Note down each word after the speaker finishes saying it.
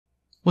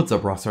What's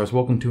up, Rockstars?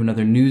 Welcome to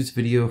another news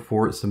video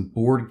for some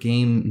board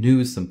game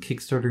news, some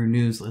Kickstarter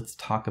news. Let's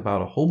talk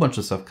about a whole bunch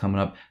of stuff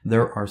coming up.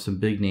 There are some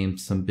big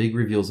names, some big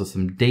reveals of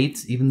some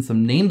dates, even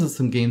some names of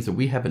some games that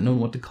we haven't known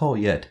what to call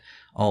yet,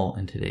 all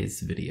in today's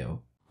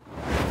video.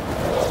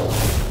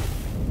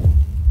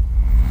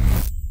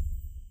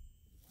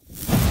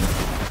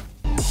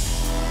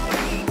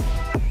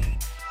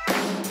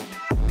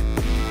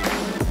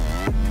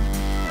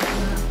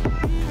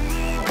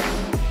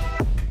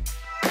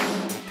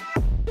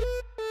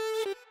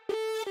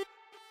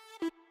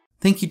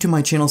 Thank you to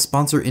my channel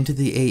sponsor Into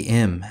the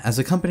AM. As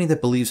a company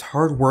that believes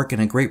hard work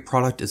and a great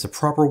product is a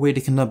proper way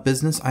to conduct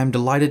business, I am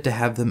delighted to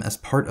have them as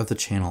part of the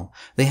channel.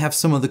 They have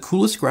some of the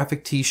coolest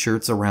graphic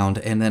t-shirts around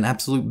and an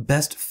absolute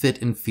best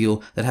fit and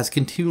feel that has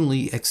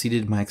continually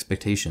exceeded my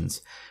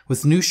expectations.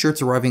 With new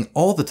shirts arriving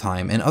all the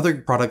time and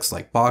other products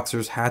like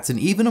boxers, hats,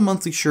 and even a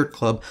monthly shirt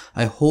club,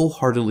 I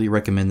wholeheartedly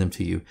recommend them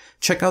to you.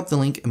 Check out the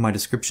link in my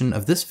description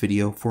of this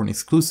video for an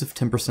exclusive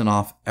 10%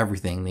 off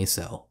everything they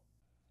sell.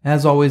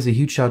 As always, a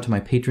huge shout out to my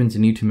patrons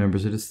and YouTube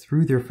members. It is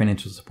through their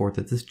financial support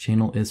that this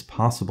channel is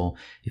possible.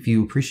 If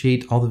you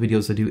appreciate all the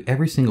videos I do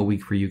every single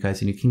week for you guys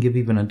and you can give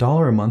even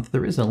 $1 a month,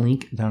 there is a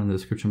link down in the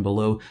description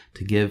below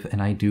to give, and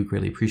I do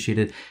greatly appreciate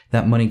it.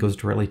 That money goes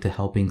directly to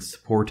helping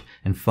support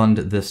and fund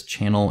this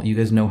channel. You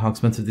guys know how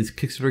expensive these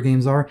Kickstarter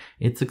games are.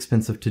 It's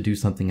expensive to do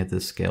something at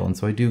this scale, and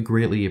so I do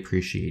greatly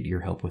appreciate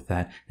your help with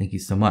that. Thank you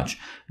so much.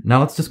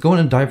 Now let's just go in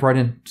and dive right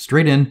in,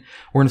 straight in.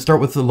 We're going to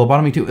start with the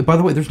Lobotomy 2. By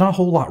the way, there's not a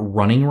whole lot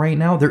running right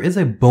now. There is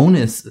a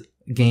bonus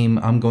game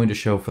I'm going to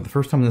show for the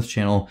first time on this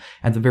channel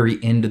at the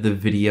very end of the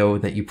video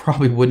that you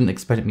probably wouldn't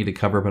expect me to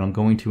cover, but I'm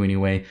going to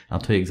anyway.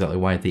 I'll tell you exactly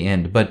why at the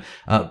end. But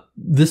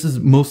this is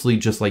mostly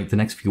just like the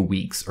next few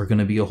weeks are going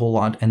to be a whole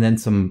lot, and then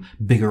some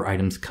bigger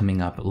items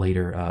coming up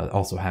later.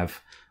 Also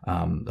have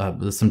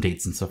some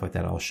dates and stuff like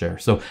that I'll share.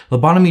 So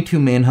Lobotomy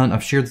 2 Manhunt,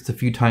 I've shared this a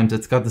few times.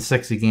 It's got the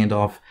sexy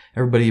Gandalf.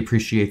 Everybody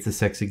appreciates the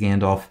sexy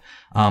Gandalf.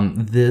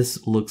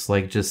 This looks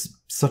like just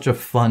such a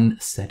fun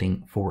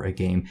setting for a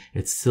game.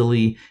 It's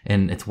silly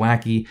and it's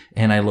wacky,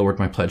 and I lowered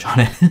my pledge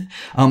on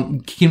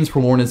it. Kingdoms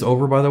Forlorn is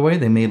over, by the way.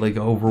 They made like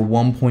over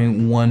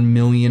 1.1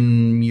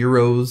 million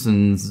euros,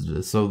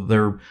 and so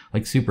they're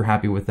like super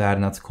happy with that,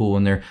 and that's cool.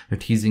 And they're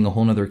teasing a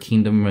whole nother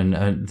kingdom,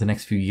 and the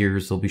next few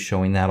years they'll be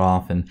showing that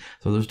off, and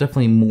so there's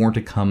definitely more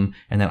to come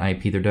in that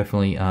IP. They're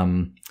definitely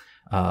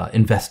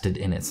invested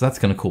in it. So that's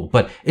kind of cool,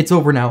 but it's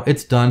over now.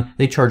 It's done.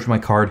 They charged my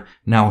card.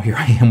 Now here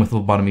I am with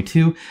Lobotomy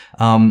 2.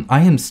 I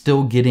am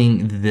still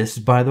getting this,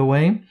 by the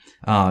way.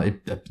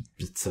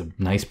 It's a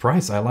nice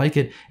price. I like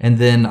it. And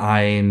then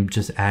I'm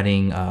just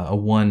adding a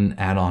one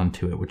add-on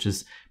to it, which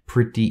is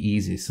pretty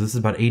easy. So this is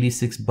about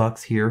 86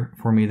 bucks here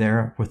for me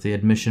there with the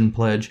admission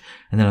pledge.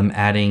 And then I'm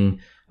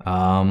adding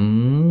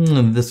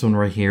this one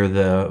right here,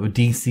 the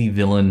DC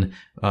villain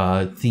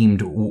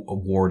themed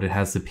award. It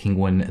has the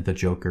Penguin, the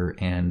Joker,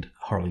 and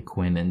Harley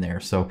Quinn in there,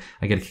 so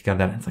I get a kick out of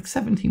that. It's like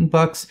 17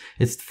 bucks.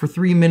 It's for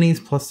 3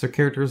 minis plus their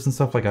characters and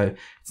stuff.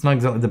 It's not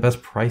exactly the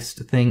best priced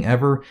thing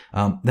ever.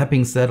 That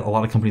being said, a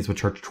lot of companies would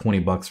charge 20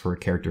 bucks for a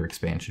character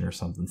expansion or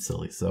something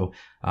silly. So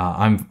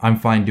I'm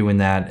fine doing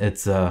that.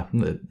 It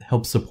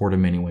helps support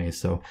them anyway.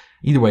 So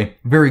either way,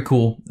 very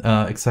cool.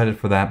 Excited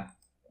for that.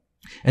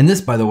 And this,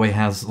 by the way,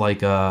 has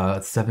like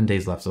 7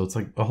 days left, so it's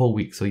like a whole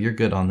week, so you're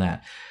good on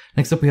that.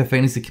 Next up, we have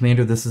Fantasy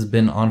Commander. This has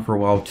been on for a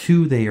while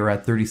too. They are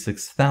at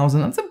 36,000.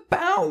 That's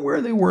about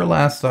where they were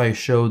last I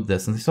showed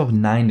this, and they still have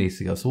 9 days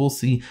to go. So we'll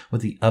see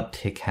what the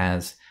uptick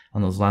has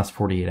on those last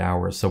 48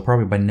 hours. So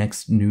probably by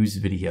next news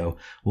video,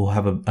 we'll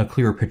have a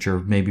clearer picture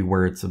of maybe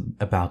where it's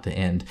about to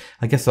end.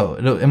 I guess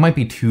it might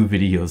be 2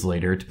 videos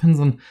later. It depends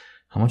on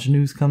how much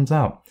news comes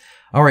out.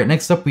 All right,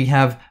 next up we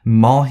have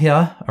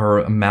Malhya.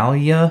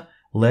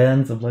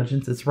 Lands of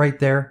Legends. It's right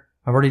there.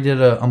 I've already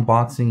did an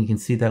unboxing. You can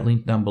see that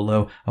link down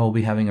below. I will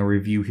be having a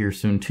review here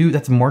soon too.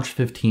 That's March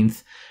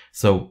 15th.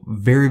 So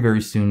very, very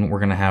soon we're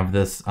going to have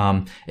this.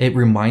 It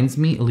reminds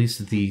me, at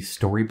least the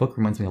storybook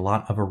reminds me a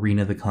lot of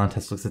Arena. The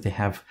contest looks like they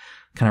have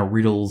kind of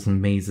riddles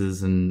and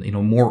mazes and, you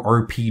know, more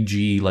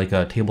RPG, like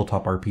a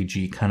tabletop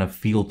RPG kind of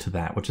feel to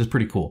that, which is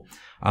pretty cool.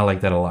 I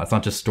like that a lot. It's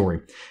not just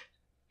story.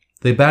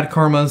 The Bad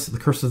Karmas, the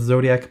Curse of the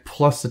Zodiac,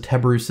 plus the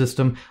Teburu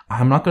system.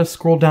 I'm not going to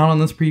scroll down on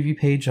this preview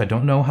page. I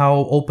don't know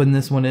how open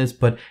this one is,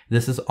 but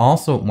this is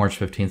also March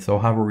 15th, so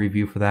I'll have a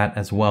review for that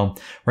as well.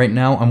 Right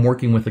now, I'm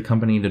working with a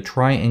company to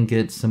try and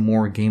get some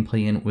more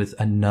gameplay in with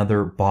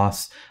another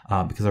boss,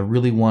 because I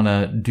really want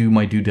to do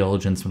my due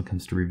diligence when it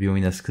comes to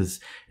reviewing this,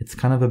 because it's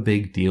kind of a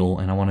big deal,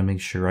 and I want to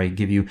make sure I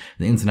give you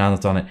the ins and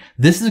outs on it.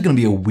 This is going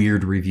to be a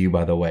weird review,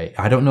 by the way.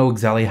 I don't know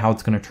exactly how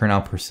it's going to turn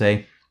out per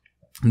se.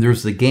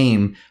 There's the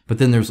game, but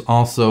then there's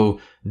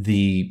also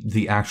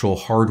the actual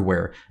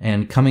hardware.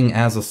 And coming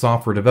as a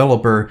software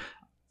developer,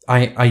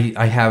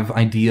 I have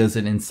ideas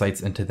and insights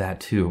into that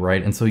too,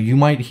 right? And so you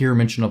might hear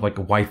mention of like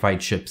Wi-Fi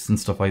chips and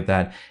stuff like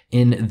that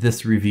in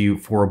this review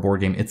for a board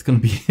game. It's gonna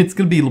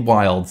be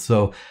wild.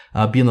 So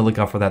be on the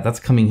lookout for that. That's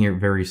coming here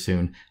very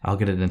soon. I'll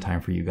get it in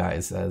time for you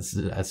guys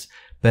as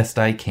best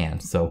I can.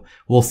 So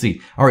we'll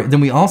see. All right,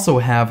 then we also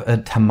have a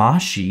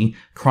Tamashii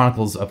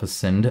Chronicles of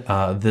Ascend.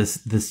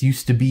 This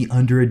used to be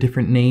under a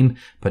different name,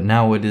 but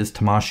now it is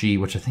Tamashii,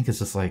 which I think is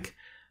just like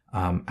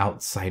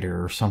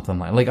Outsider or something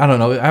like I don't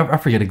know. I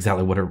forget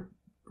exactly what it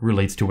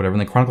relates to, whatever.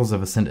 And the Chronicles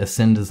of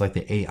Ascend is like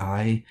the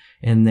AI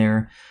in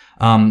there.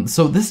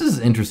 So this is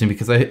interesting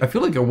because I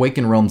feel like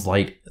Awakened Realms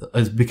Light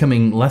is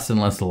becoming less and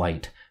less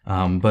light.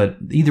 But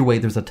either way,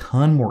 there's a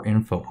ton more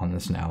info on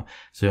this now.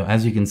 So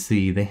as you can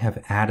see, they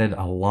have added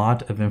a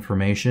lot of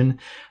information.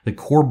 The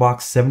core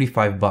box,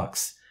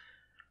 $75.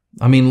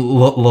 I mean,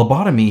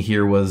 Lobotomy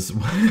here was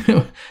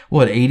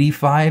what,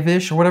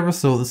 85-ish or whatever.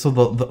 So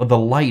the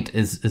light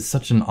is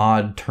such an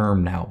odd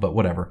term now, but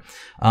whatever.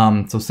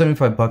 So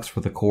 $75 for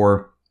the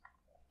core,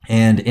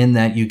 and in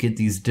that you get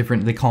these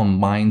different, they call them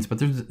minds, but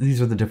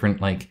these are the different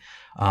like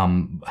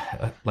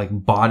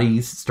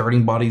bodies,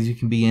 starting bodies you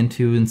can be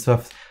into and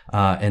stuff.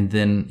 And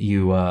then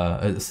you,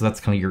 so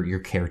that's kind of your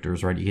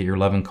characters, right? You get your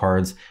 11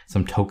 cards,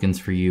 some tokens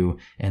for you,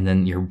 and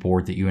then your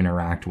board that you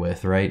interact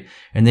with, right?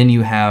 And then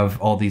you have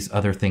all these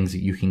other things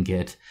that you can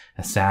get: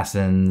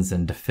 assassins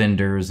and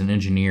defenders and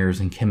engineers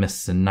and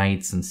chemists and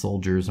knights and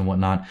soldiers and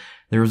whatnot.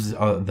 There's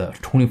the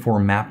 24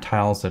 map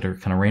tiles that are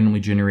kind of randomly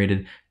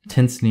generated,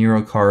 10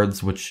 scenario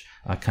cards, which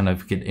kind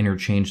of get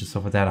interchanged and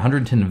stuff like that,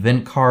 110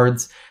 event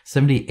cards,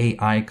 70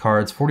 AI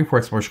cards, 44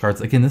 exploration cards.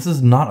 Again, this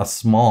is not a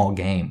small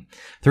game.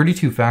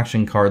 32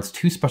 faction cards,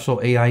 2 special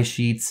AI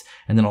sheets,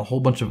 and then a whole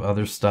bunch of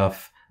other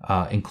stuff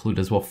include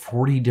as well.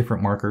 40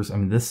 different markers. I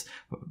mean, this,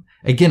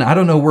 again, I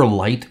don't know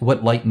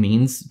what light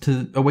means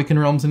to Awakened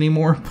Realms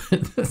anymore,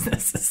 but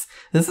this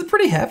is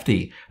pretty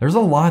hefty. There's a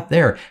lot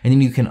there. And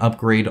then you can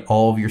upgrade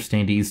all of your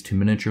standees to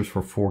miniatures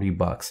for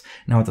 $40.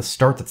 Now at the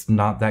start, that's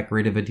not that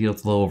great of a deal.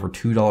 It's a little over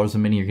 $2 a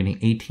mini. You're getting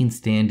 18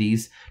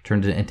 standees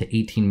turned into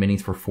 18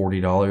 minis for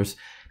 $40.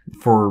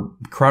 For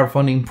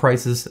crowdfunding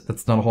prices,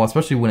 that's not a whole lot,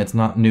 especially when it's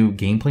not new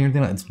gameplay or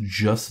anything. It's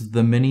just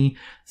the mini.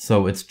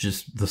 So it's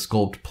just the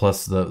sculpt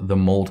plus the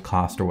mold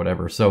cost or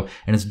whatever. So,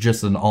 and it's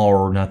just an all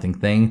or nothing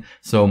thing.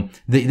 So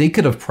they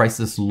could have priced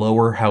this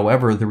lower.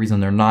 However, the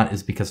reason they're not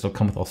is because it'll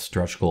come with all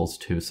stretch goals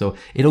too. So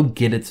it'll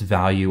get its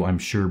value, I'm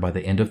sure, by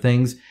the end of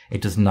things.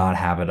 It does not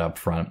have it up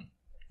front.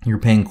 You're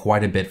paying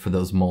quite a bit for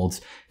those molds,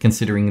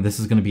 considering this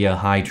is going to be a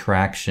high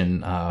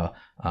traction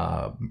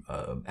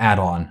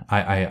add-on,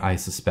 I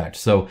suspect.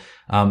 So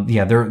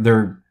yeah,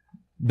 they're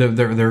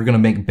going to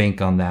make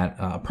bank on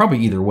that, probably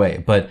either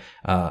way, but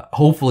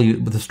hopefully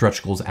the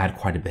stretch goals add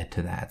quite a bit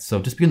to that. So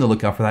just be on the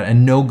lookout for that,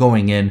 and know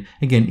going in,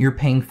 again, you're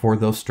paying for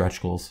those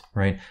stretch goals,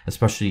 right?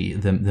 Especially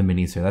the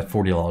minis here. That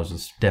 $40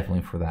 is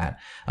definitely for that.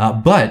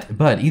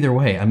 But either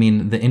way, I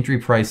mean, the entry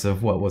price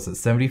of, what was it,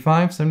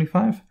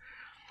 75?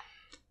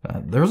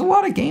 There's a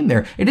lot of game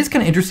there. It is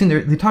kind of interesting.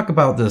 They talk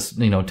about this,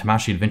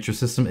 Tamashii adventure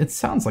system. It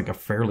sounds like a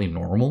fairly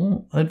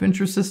normal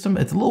adventure system.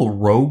 It's a little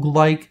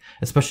rogue-like,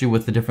 especially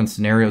with the different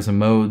scenarios and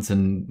modes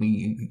and,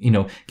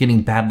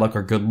 getting bad luck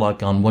or good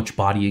luck on which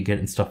body you get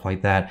and stuff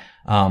like that.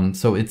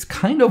 So it's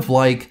kind of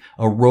like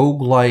a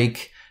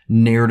rogue-like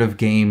narrative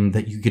game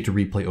that you get to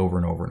replay over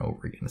and over and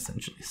over again,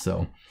 essentially.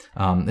 So,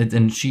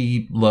 and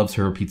she loves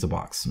her pizza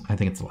box. I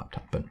think it's a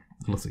laptop, but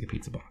it looks like a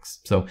pizza box.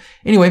 So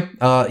anyway,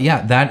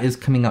 yeah, that is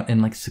coming out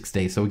in like 6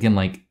 days. So again,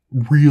 like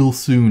real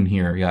soon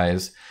here,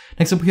 guys.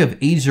 Next up, we have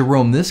Age of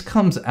Rome. This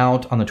comes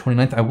out on the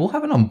 29th. I will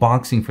have an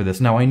unboxing for this.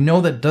 Now, I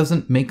know that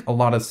doesn't make a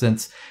lot of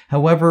sense.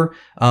 However,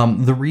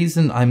 the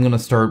reason I'm going to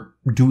start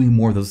doing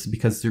more of those is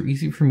because they're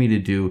easy for me to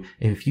do.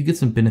 If you get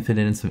some benefit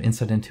and some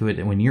insight into it,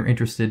 and when you're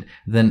interested,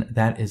 then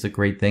that is a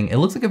great thing. It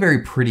looks like a very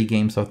pretty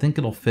game, so I think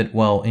it'll fit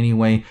well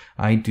anyway.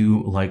 I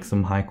do like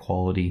some high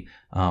quality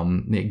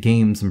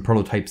games and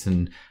prototypes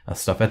and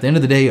stuff. At the end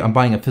of the day, I'm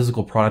buying a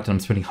physical product and I'm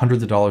spending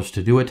hundreds of dollars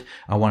to do it.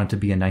 I want it to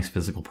be a nice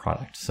physical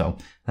product. So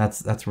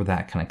that's where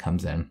that kind of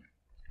comes in.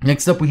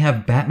 Next up, we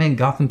have Batman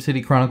Gotham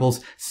City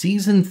Chronicles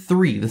Season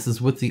 3. This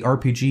is with the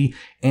RPG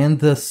and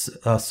the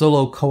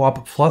solo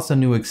co-op plus a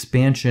new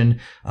expansion.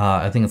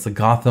 I think it's the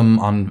Gotham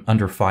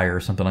Under Fire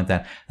or something like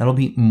that. That'll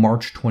be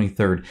March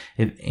 23rd.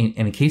 And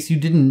in case you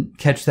didn't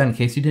catch that, in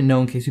case you didn't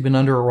know, in case you've been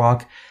under a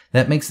rock,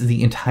 that makes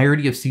the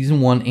entirety of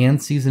Season 1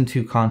 and Season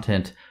 2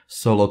 content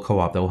solo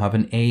co-op. That will have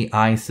an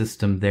AI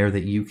system there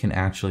that you can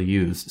actually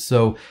use.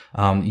 So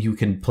you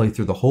can play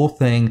through the whole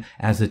thing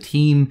as a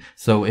team.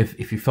 So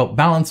if you felt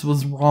balance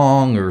was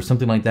wrong or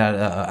something like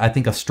that, I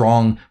think a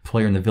strong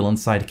player in the villain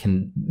side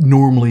can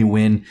normally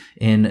win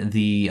in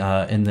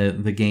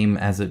the game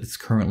as it's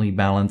currently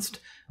balanced.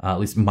 At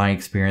least in my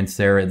experience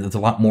there. There's a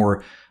lot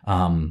more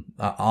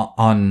there's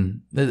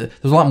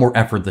a lot more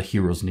effort the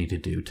heroes need to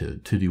do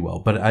to do well,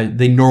 but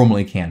they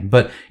normally can.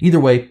 But either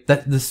way,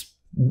 this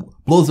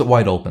blows it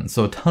wide open.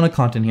 So a ton of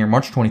content here.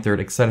 March 23rd,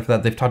 excited for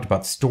that. They've talked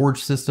about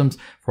storage systems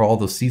for all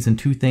those Season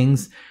 2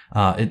 things.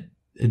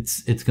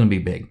 It's going to be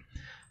big.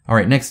 All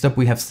right, next up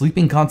we have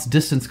Sleeping Gods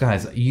Distance,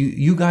 guys.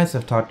 You guys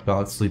have talked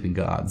about Sleeping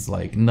Gods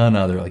like none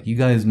other. Like, you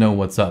guys know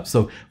what's up.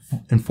 So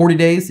in 40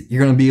 days,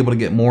 you're going to be able to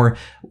get more.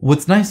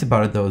 What's nice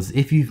about it, though, is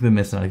if you've been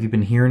missing out, if you've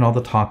been hearing all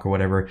the talk or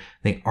whatever,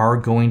 they are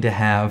going to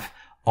have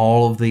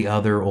all of the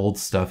other old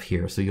stuff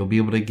here. So you'll be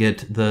able to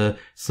get the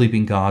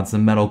Sleeping Gods, the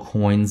metal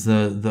coins,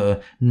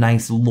 the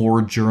nice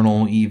lore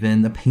journal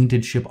even, the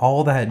painted ship,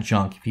 all that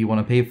junk. If you want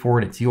to pay for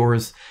it, it's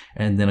yours.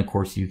 And then, of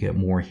course, you get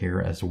more here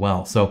as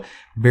well. So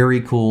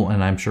very cool,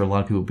 and I'm sure a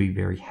lot of people will be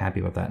very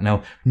happy about that.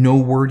 Now, no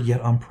word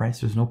yet on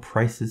price. There's no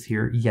prices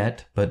here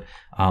yet, but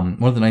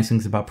one of the nice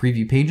things about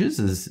preview pages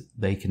is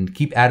they can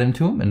keep adding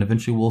to them, and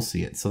eventually we'll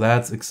see it. So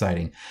that's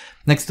exciting.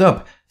 Next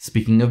up,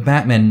 speaking of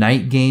Batman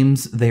Night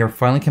games, they are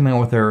finally coming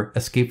out with their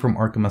Escape from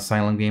Arkham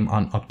Asylum game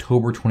on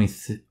October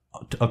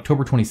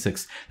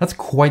 26th. That's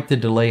quite the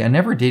delay. I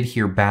never did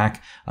hear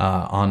back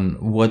on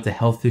what the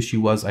health issue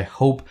was. I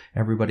hope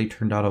everybody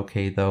turned out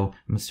okay, though.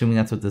 I'm assuming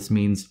that's what this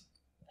means.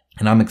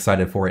 And I'm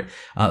excited for it.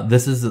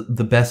 This is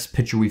the best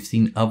picture we've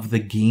seen of the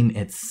game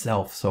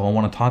itself. So I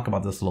want to talk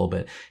about this a little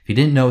bit. If you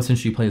didn't know,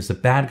 essentially you play as the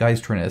bad guys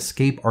trying to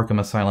escape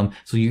Arkham Asylum.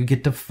 So you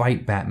get to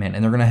fight Batman,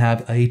 and they're going to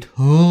have a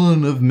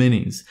ton of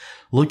minis.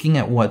 Looking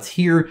at what's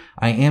here,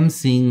 I am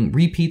seeing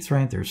repeats,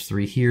 right? There's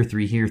 3 here,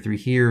 3 here, 3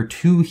 here,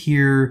 2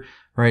 here,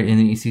 right? And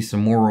then you see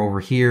some more over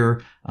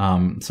here.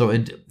 So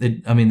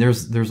I mean,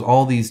 there's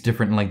all these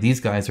different, like these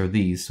guys are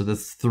these. So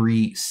that's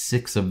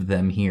 6 of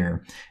them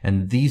here.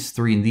 And these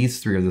 3 and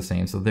these 3 are the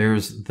same. So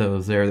there's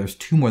those there. There's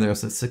 2 more there.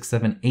 So 6,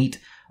 7, 8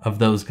 of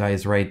those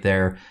guys right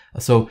there.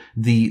 So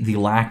the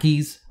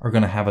lackeys are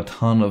going to have a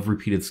ton of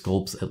repeated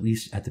sculpts, at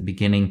least at the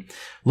beginning.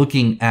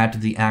 Looking at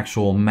the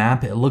actual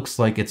map, it looks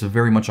like it's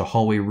very much a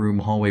hallway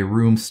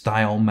room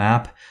style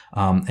map.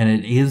 And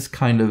it is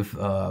kind of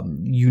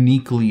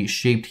uniquely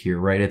shaped here,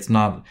 right? It's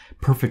not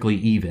perfectly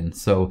even.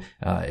 So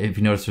if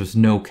you notice, there's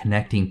no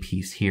connecting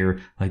piece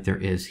here like there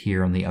is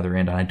here on the other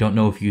end. And I don't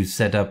know if you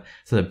set up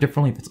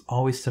differently, if it's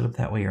always set up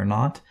that way or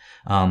not.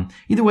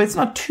 Either way, it's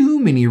not too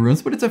many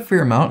rooms, but it's a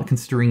fair amount,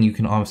 considering you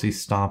can obviously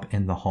stop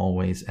in the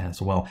hallways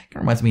as well. It kind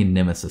of reminds me of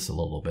Nemesis a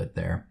little bit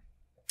there.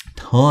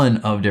 Ton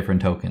of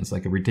different tokens,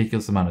 like a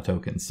ridiculous amount of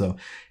tokens. So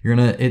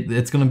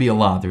it's gonna be a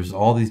lot. There's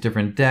all these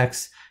different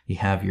decks. You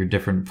have your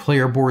different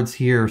player boards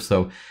here.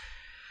 So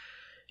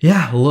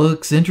yeah,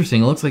 looks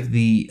interesting. It looks like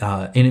the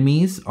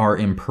enemies are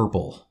in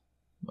purple.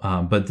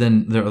 But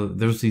then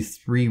there's these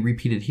 3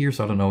 repeated here,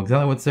 so I don't know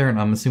exactly what's there, and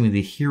I'm assuming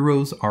the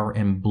heroes are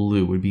in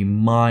blue, would be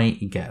my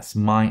guess,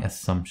 my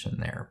assumption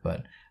there,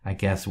 but I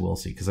guess we'll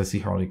see, because I see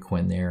Harley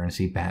Quinn there, and I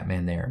see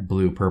Batman there,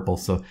 blue, purple,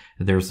 so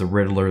there's the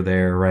Riddler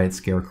there, right,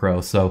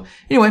 Scarecrow. So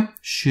anyway,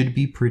 should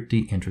be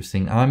pretty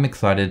interesting. I'm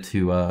excited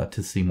to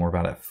see more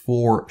about it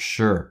for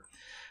sure.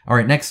 All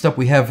right, next up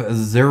we have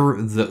Zerywia.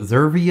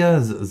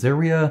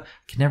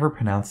 Can never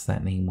pronounce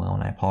that name well,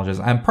 and I apologize.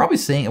 I'm probably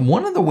saying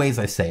one of the ways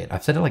I say it.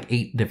 I've said it like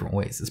 8 different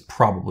ways. It's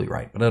probably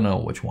right, but I don't know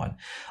which one.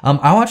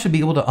 I'll actually be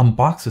able to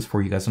unbox this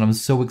for you guys, and I'm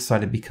so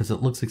excited because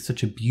it looks like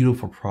such a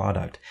beautiful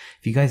product.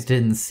 If you guys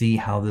didn't see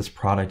how this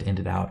product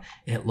ended out,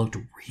 it looked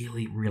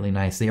really, really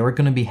nice. They are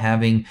going to be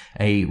having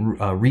a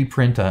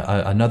reprint,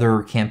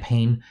 another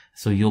campaign,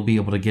 so you'll be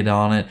able to get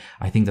on it.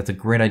 I think that's a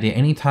great idea.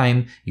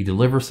 Anytime you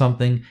deliver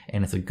something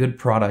and it's a good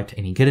product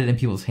and you get it in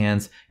people's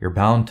hands, you're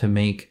bound to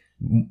make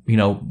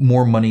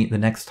more money the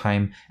next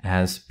time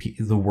as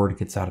the word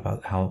gets out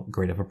about how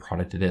great of a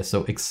product it is.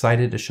 So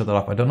excited to show that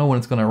off. I don't know when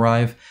it's going to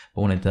arrive,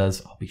 but when it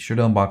does, I'll be sure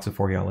to unbox it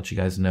for you. I'll let you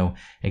guys know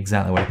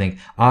exactly what I think.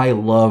 I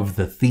love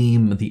the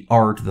theme, the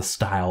art, the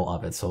style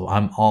of it. So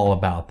I'm all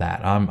about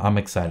that. I'm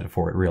excited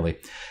for it, really.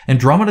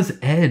 Andromeda's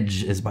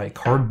Edge is by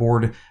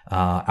Cardboard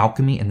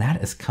Alchemy, and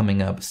that is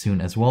coming up soon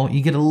as well.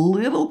 You get a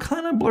little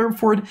kind of blurb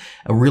for it.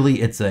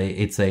 Really, it's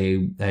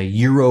a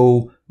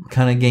Euro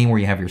kind of game where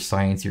you have your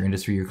science, your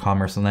industry, your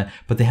commerce, and that,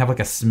 but they have like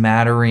a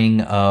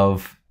smattering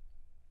of,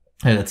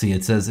 let's see,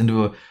 it says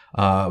into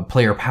a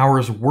player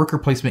powers, worker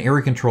placement,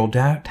 area control,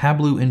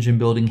 tableau engine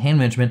building, hand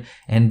management,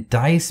 and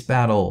dice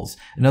battles.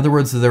 In other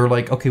words, they're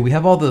like, okay, we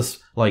have all this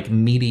like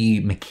meaty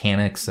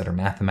mechanics that are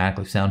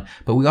mathematically sound,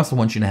 but we also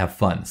want you to have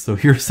fun. So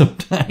here's some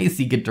dice,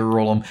 you get to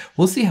roll them.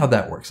 We'll see how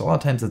that works. A lot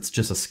of times it's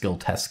just a skill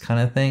test kind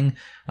of thing,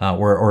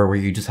 where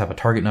you just have a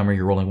target number,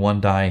 you're rolling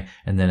 1 die,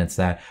 and then it's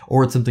that.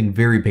 Or it's something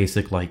very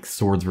basic like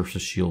swords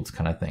versus shields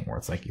kind of thing, where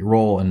it's like you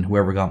roll and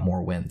whoever got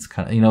more wins,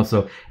 kind of,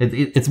 so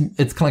it's kind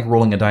of like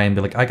rolling a die and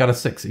be like, I got a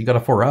 6, you got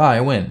a 4,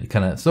 I win,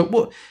 kind of.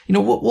 So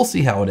we'll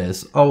see how it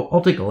is.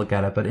 I'll take a look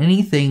at it, but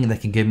anything that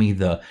can give me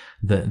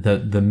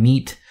the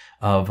meat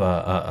of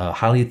a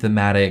highly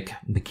thematic,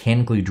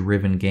 mechanically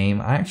driven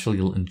game, I actually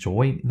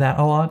enjoy that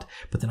a lot,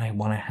 but then I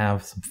want to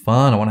have some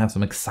fun, I want to have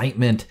some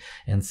excitement,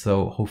 and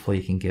so hopefully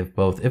it can give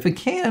both. If it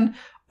can,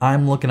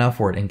 I'm looking out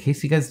for it. In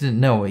case you guys didn't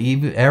know,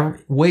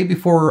 way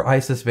before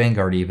ISIS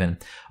Vanguard even,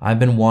 I've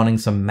been wanting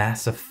some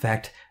Mass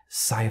Effect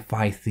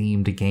sci-fi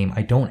themed game.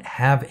 I don't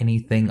have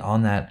anything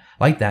on that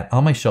like that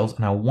on my shelves,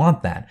 and I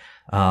want that.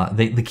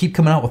 They keep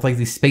coming out with like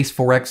these Space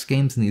 4X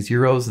games and these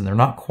Euros, and they're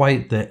not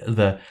quite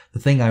the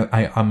thing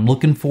I'm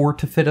looking for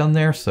to fit on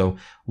there. So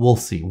we'll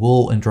see.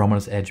 Will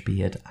Andromeda's Edge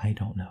be it? I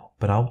don't know,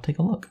 but I'll take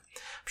a look.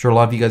 I'm sure a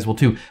lot of you guys will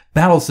too.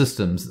 Battle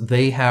systems.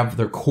 They have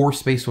their core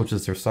space, which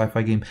is their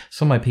sci-fi game.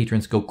 Some of my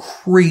patrons go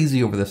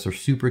crazy over this. They're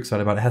super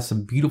excited about it. It has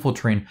some beautiful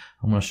terrain.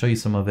 I'm going to show you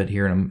some of it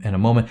here in a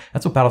moment.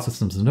 That's what Battle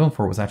Systems is known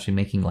for, was actually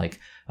making like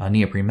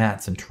neoprene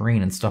mats and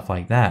terrain and stuff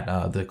like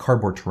that. The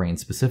cardboard terrain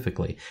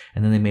specifically.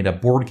 And then they made a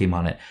board game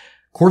on it.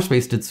 Core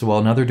Space did so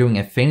well. Now they're doing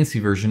a fantasy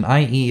version,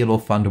 i.e. it'll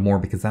fund more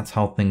because that's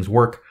how things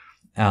work.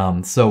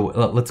 So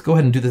let's go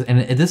ahead and do this.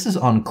 And this is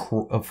on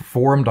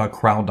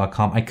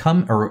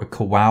forum.crowd.com. or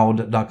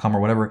crowd.com or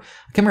whatever.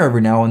 I come here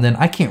every now and then.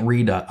 I can't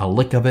read a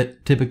lick of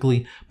it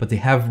typically, but they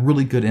have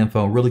really good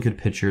info, really good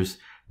pictures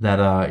that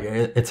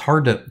it's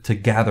hard to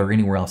gather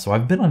anywhere else. So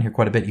I've been on here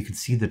quite a bit. You can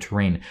see the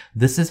terrain.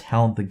 This is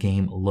how the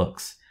game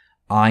looks.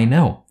 I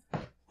know.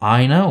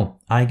 I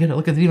get it.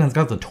 Look at it. Even it's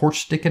got the torch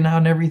sticking out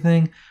and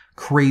everything.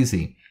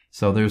 Crazy.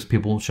 So there's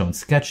people showing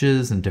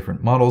sketches and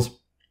different models.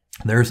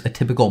 There's a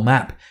typical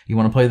map. You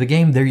want to play the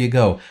game? There you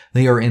go.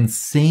 They are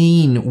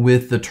insane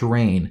with the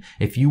terrain.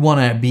 If you want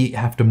to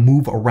have to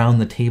move around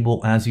the table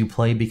as you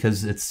play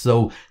because it's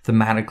so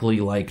thematically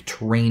like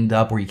terrained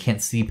up where you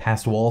can't see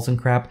past walls and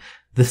crap,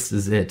 this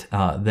is it.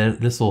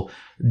 This will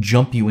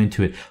jump you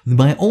into it.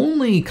 My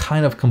only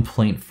kind of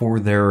complaint for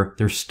their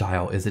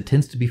style is it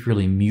tends to be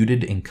fairly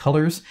muted in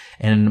colors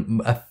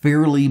and a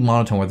fairly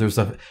monotone where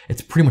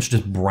it's pretty much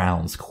just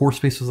browns. Core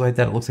Space was like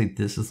that. It looks like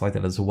this is like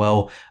that as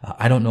well.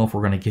 I don't know if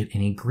we're going to get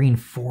any green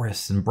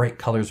forests and bright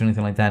colors or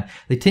anything like that.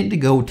 They tend to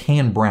go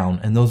tan brown,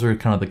 and those are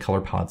kind of the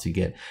color palettes you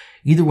get.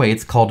 Either way,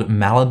 it's called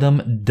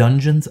Maladum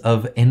Dungeons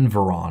of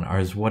Enveron, or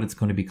is what it's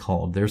going to be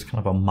called. There's kind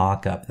of a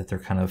mock-up that they're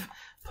kind of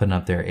putting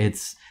up there.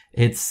 It's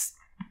going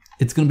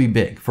to be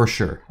big for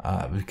sure,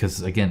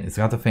 because again, it's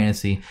got the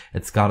fantasy,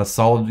 it's got a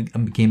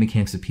solid game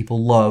mechanics that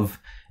people love,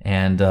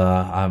 and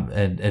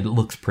it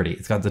looks pretty.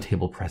 It's got the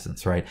table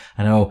presence, right?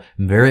 I know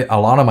a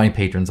lot of my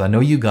patrons, I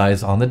know you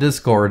guys on the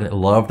Discord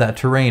love that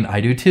terrain.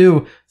 I do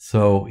too.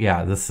 So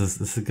yeah, this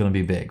is going to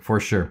be big for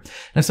sure.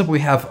 Next up, we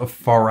have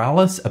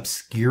Feralis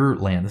Obscure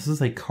Land. This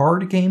is a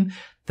card game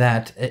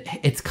that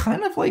it's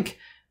kind of like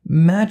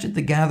Magic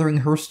the Gathering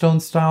Hearthstone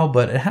style,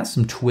 but it has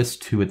some twists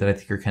to it that I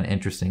think are kind of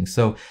interesting.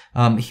 So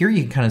here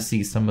you can kind of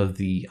see some of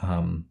the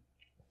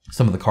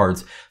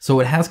cards. So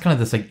it has kind of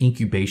this like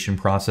incubation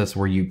process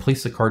where you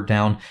place the card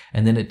down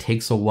and then it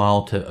takes a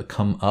while to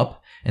come up.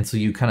 And so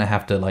you kind of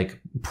have to like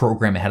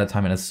program ahead of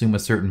time and assume a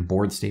certain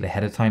board state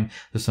ahead of time.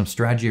 There's some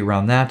strategy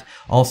around that.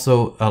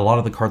 Also, a lot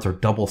of the cards are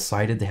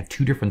double-sided. They have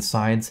two different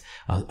sides,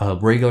 a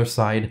regular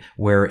side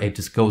where it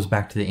just goes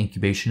back to the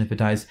incubation if it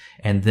dies,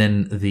 and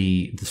then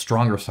the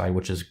stronger side,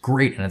 which is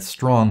great and it's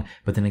strong,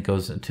 but then it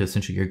goes to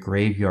essentially your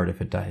graveyard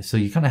if it dies. So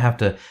you kind of have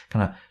to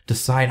kind of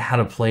decide how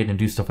to play it and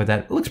do stuff like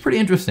that. It looks pretty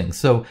interesting.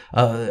 So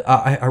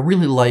I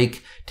really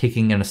like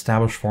taking an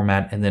established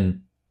format and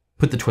then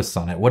put the twists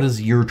on it. What is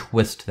your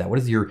twist to that? What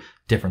is your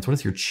difference? What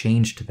is your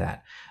change to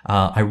that?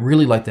 I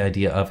really like the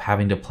idea of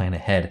having to plan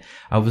ahead.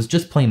 I was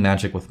just playing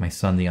Magic with my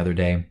son the other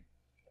day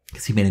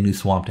because he made a new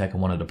swamp deck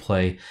and wanted to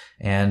play.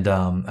 And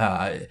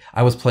I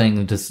was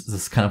playing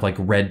this kind of like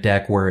red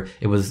deck where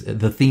it was,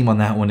 the theme on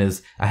that one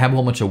is I have a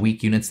whole bunch of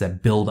weak units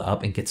that build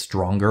up and get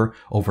stronger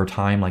over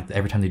time. Like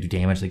every time they do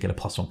damage, they get a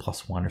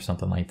 +1/+1 or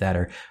something like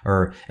that.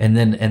 And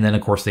then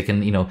of course they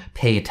can,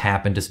 pay a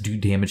tap and just do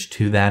damage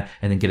to that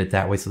and then get it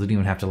that way. So they don't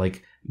even have to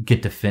like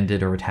get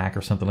defended or attack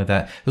or something like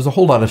that. There's a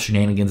whole lot of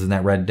shenanigans in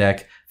that red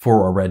deck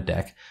for a red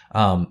deck.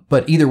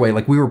 But either way,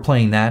 like we were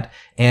playing that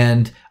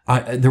and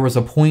there was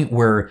a point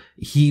where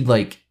he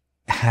like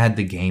had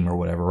the game or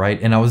whatever,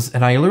 right? And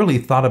I literally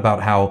thought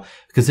about how,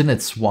 because then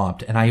it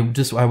swapped and I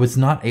was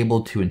not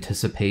able to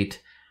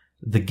anticipate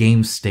the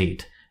game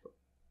state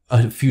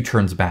a few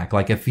turns back.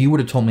 Like if you would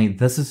have told me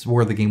this is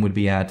where the game would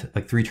be at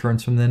like 3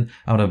 turns from then,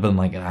 I would have been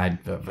like, I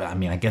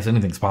mean, I guess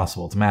anything's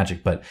possible. It's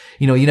Magic, but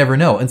you never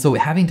know. And so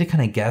having to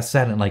kind of guess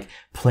that and like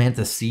plant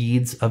the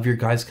seeds of your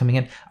guys coming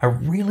in, I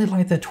really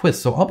like that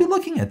twist. So I'll be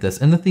looking at this,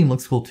 and the theme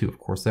looks cool too. Of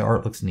course, the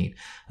art looks neat.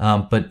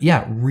 But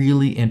yeah,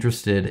 really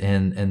interested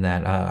in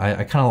that.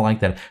 I kind of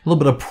like that. A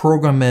little bit of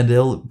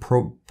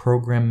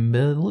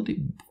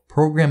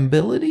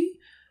programmability.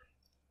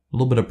 A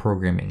little bit of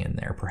programming in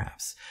there,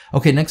 perhaps.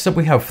 Okay, next up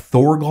we have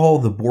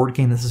Thorgal, the board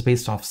game. This is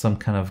based off some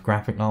kind of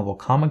graphic novel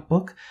comic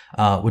book,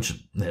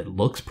 which it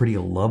looks pretty.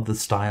 I love the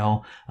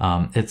style.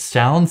 It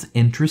sounds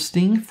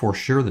interesting for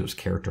sure. There's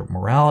character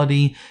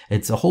morality.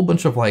 It's a whole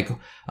bunch of like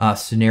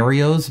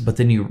scenarios, but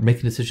then you're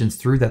making decisions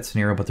through that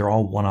scenario, but they're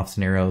all one-off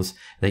scenarios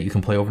that you can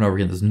play over and over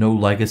again. There's no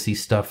legacy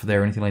stuff there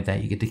or anything like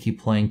that. You get to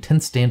keep playing 10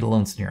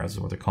 standalone scenarios is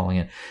what they're calling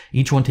it.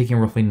 Each one taking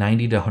roughly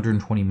 90 to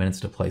 120 minutes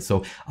to play.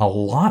 So a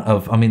lot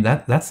of,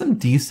 that's some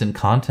decent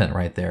content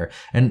right there.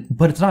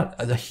 But it's not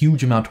a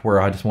huge amount to where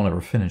I just won't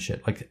ever finish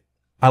it. Like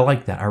I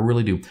like that. I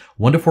really do.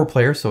 1 to 4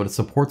 players, so it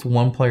supports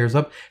 1 players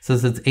up. It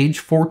says it's age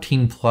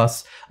 14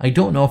 plus. I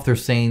don't know if they're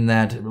saying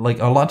that, like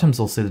a lot of times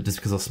they'll say that just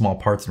because of small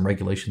parts and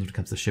regulations when it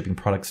comes to shipping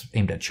products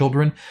aimed at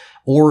children,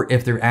 or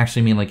if they're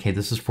actually mean like, hey,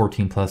 this is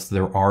 14 plus.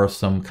 There are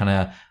some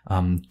kind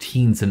of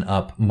teens and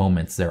up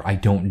moments there. I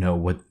don't know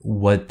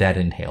what that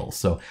entails.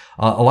 So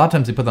a lot of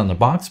times they put that on the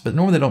box, but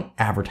normally they don't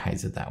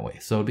advertise it that way.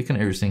 So it'd be kind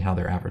of interesting how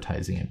they're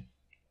advertising it.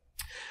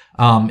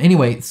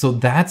 Anyway, so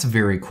that's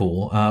very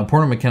cool.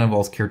 Porno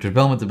McKennaval's character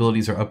development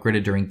abilities are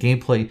upgraded during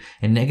gameplay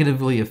and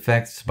negatively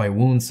affected by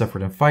wounds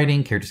suffered in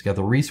fighting. Characters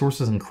gather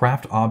resources and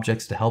craft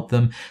objects to help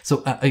them.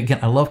 So again,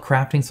 I love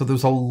crafting. So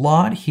there's a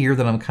lot here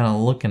that I'm kind of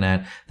looking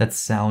at that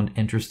sound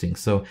interesting.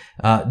 So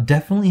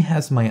definitely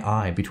has my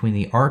eye between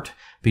the art,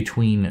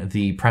 between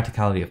the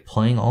practicality of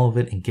playing all of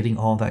it and getting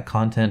all of that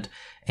content,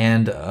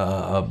 and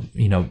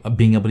you know,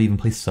 being able to even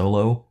play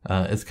solo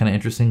is kind of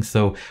interesting.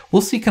 So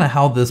we'll see kind of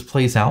how this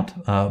plays out,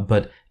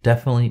 but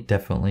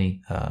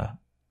definitely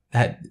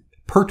that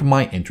perked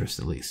my interest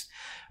at least.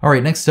 All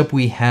right, next up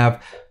we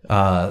have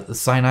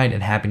Cyanide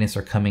and Happiness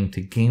are coming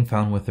to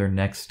GameFound with their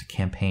next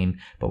campaign,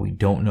 but we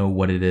don't know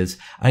what it is.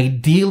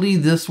 Ideally,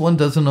 this one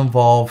doesn't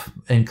involve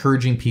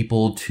encouraging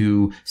people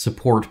to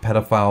support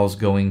pedophiles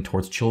going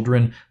towards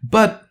children,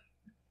 but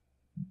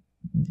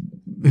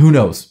who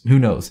knows? Who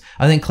knows?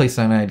 I think Clay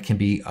Cyanide can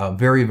be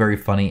very, very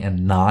funny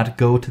and not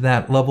go to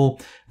that level.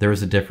 There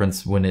is a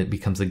difference when it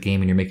becomes a game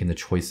and you're making the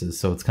choices.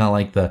 So it's kind of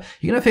like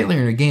you can have Hitler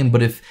in your game,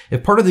 but if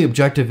part of the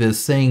objective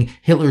is saying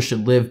Hitler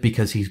should live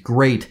because he's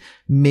great,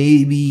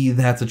 maybe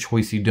that's a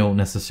choice you don't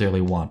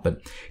necessarily want.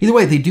 But either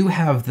way, they do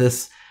have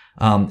this.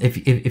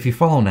 If you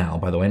follow now,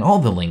 by the way, and all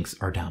the links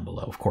are down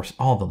below, of course,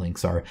 all the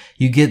links are,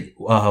 you get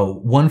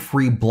 1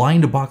 free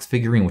blind box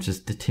figurine, which is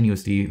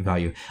continuous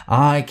value.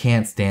 I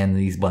can't stand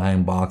these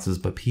blind boxes,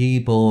 but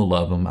people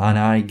love them, and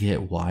I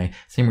get why.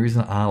 Same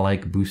reason I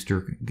like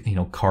booster, you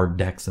know, card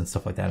decks and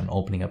stuff like that, and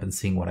opening up and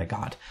seeing what I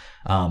got.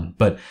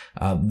 But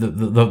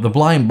the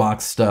blind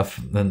box stuff,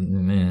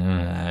 then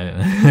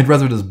I'd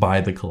rather just buy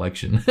the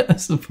collection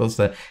as opposed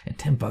to, and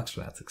 $10 for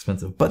that's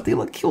expensive, but they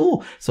look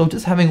cool. So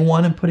just having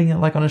one and putting it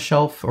like on a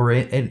shelf or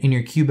in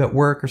your cube at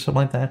work or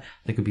something like that,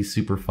 that could be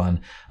super fun.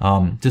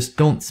 Just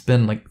don't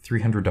spend like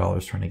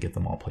 $300 trying to get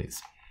them all,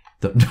 please.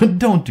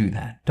 Don't do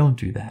that. Don't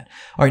do that.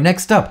 All right,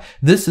 next up,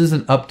 this is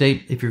an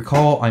update. If you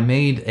recall, I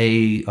made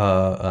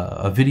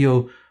a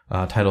video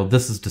titled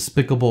 "This is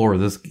Despicable" or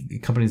 "This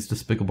Company's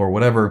Despicable" or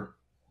whatever,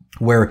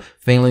 where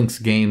Phalanx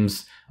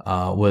Games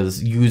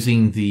was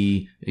using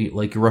the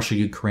like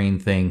Russia-Ukraine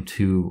thing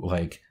to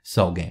like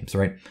sell games,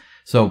 right?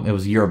 So it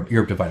was Europe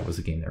Divided was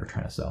the game they were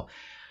trying to sell.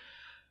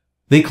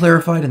 They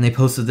clarified and they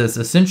posted this.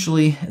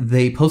 Essentially,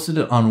 they posted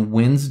it on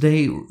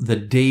Wednesday, the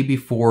day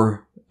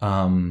before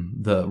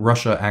the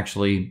Russia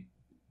actually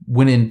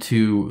went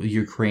into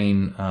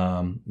Ukraine,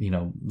 you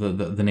know,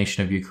 the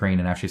nation of Ukraine,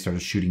 and actually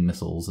started shooting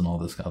missiles and all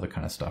this other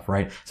kind of stuff,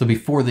 right? So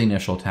before the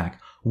initial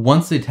attack,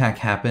 once the attack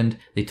happened,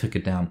 they took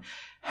it down.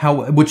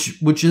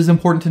 Which is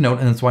important to note,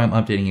 and that's why I'm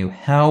updating you.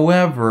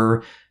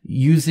 However,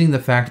 using the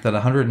fact that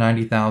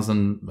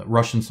 190,000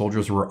 Russian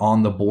soldiers were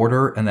on the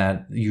border, and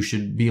that you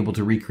should be able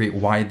to recreate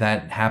why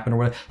that happened or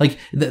whatever, like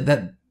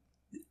that.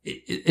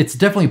 It's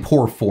definitely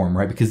poor form,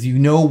 right? Because you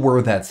know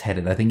where that's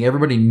headed. I think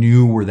everybody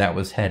knew where that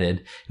was headed.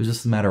 It was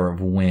just a matter of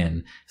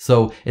when.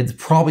 So it's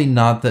probably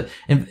not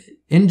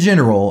in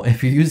general,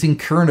 if you're using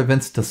current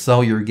events to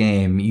sell your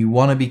game, you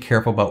want to be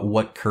careful about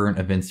what current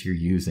events you're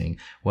using.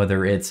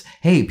 Whether it's,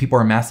 hey, people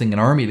are amassing an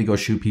army to go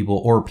shoot people,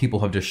 or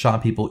people have just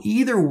shot people.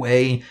 Either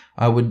way,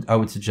 I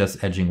would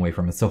suggest edging away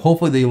from it. So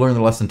hopefully they learn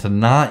the lesson to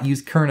not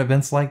use current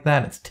events like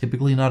that. It's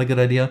typically not a good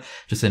idea.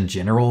 Just in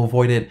general,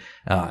 avoid it.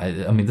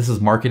 I mean, this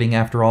is marketing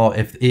after all.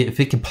 If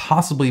it can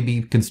possibly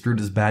be construed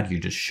as bad, you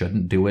just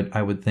shouldn't do it,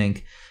 I would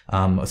think.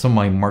 Some of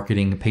my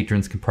marketing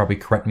patrons can probably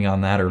correct me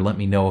on that or let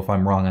me know if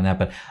I'm wrong on that.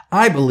 But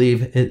I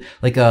believe it,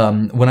 like,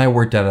 when I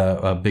worked at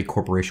a big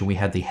corporation, we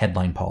had the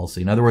headline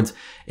policy. In other words,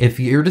 if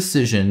your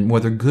decision,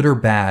 whether good or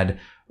bad,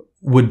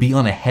 would be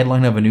on a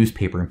headline of a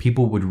newspaper and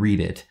people would read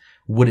it,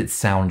 would it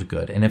sound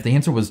good? And if the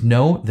answer was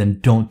no, then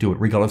don't do it,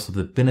 regardless of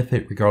the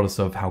benefit, regardless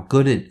of how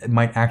good it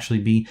might actually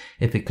be.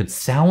 If it could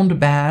sound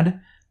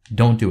bad,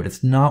 don't do it.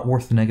 It's not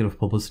worth the negative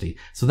publicity.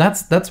 So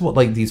that's what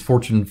like these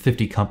Fortune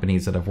 50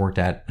 companies that I've worked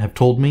at have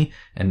told me,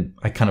 and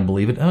I kind of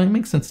believe it. It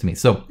makes sense to me.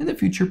 So in the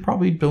future,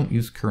 probably don't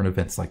use current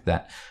events like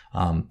that.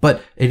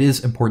 But it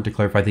is important to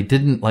clarify they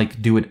didn't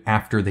like do it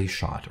after they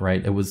shot,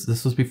 right?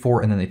 This was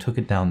before, and then they took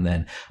it down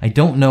then. I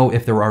don't know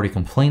if there were already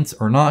complaints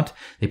or not.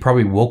 They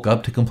probably woke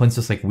up to complaints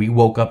just like we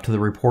woke up to the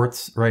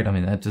reports, right? I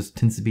mean, that just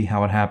tends to be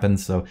how it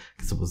happens. So,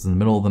 because it was in the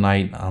middle of the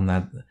night on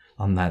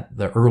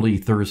the early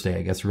Thursday,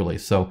 I guess, really.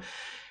 So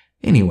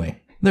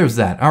anyway, there's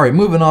that. All right,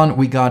 moving on.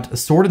 We got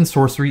Sword and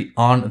Sorcery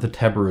on the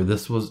Teburu.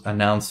 This was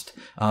announced.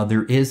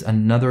 There is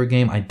another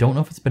game. I don't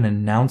know if it's been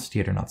announced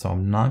yet or not, so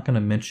I'm not going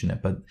to mention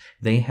it, but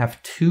they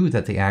have 2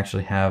 that they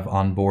actually have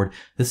on board.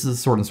 This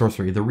is Sword and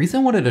Sorcery. The reason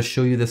I wanted to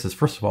show you this is,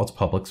 first of all, it's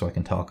public, so I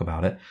can talk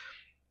about it.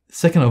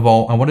 Second of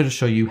all, I wanted to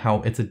show you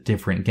how it's a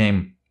different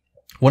game.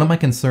 One of my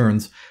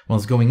concerns when I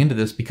was going into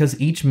this, because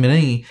each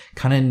mini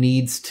kind of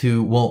needs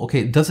to, well, okay,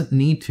 it doesn't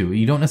need to.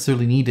 You don't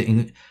necessarily need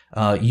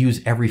to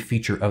use every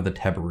feature of the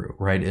Teburu,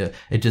 right?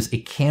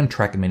 It can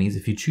track minis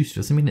if you choose to.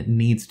 Doesn't mean it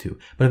needs to.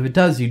 But if it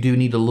does, you do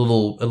need a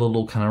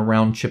little kind of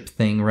round chip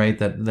thing, right?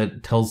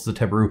 That tells the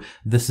Teburu,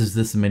 this is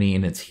this mini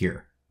and it's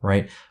here,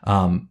 right?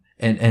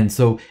 And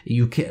so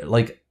you can,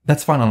 like,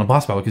 that's fine on a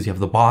boss battle because you have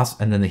the boss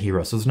and then the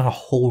hero. So there's not a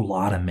whole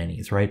lot of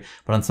minis, right?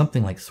 But on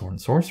something like Sword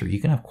and Sorcery, you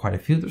can have quite a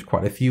few. There's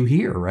quite a few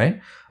here,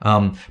 right?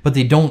 But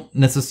they don't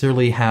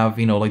necessarily have,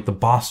 like the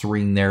boss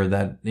ring there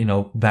that,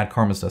 Bad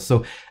Karma does.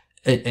 So,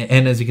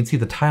 and as you can see,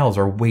 the tiles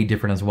are way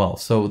different as well.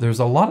 So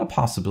there's a lot of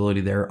possibility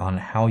there on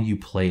how you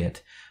play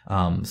it.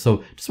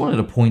 So just wanted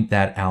to point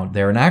that out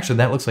there. And actually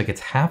that looks like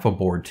it's half a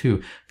board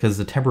too, because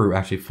the Teburu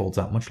actually folds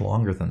out much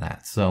longer than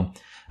that. So,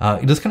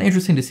 it is kind of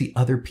interesting to see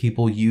other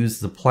people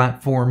use the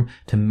platform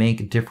to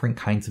make different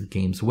kinds of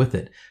games with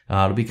it.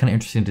 It'll be kind of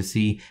interesting to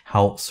see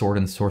how Sword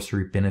and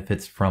Sorcery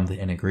benefits from the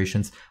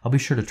integrations. I'll be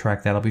sure to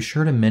track that. I'll be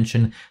sure to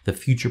mention the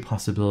future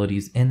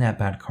possibilities in that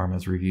Bad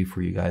Karma's review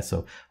for you guys.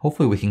 So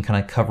hopefully we can kind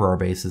of cover our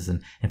bases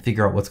and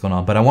figure out what's going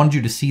on. But I wanted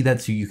you to see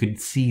that so you could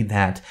see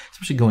that,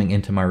 especially going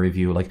into my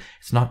review. Like,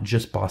 it's not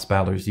just boss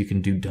battlers. You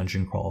can do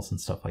dungeon crawls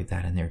and stuff like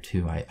that in there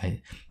too.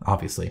 I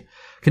obviously.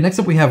 Okay, next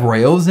up we have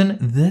Ryozen.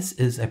 This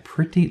is a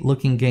pretty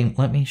looking game.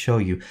 Let me show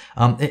you.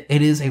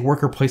 It is a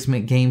worker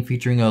placement game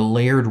featuring a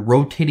layered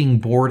rotating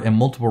board and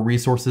multiple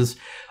resources.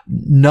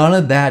 None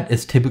of that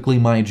is typically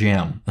my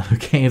jam.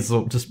 Okay,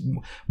 so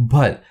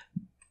but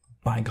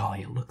by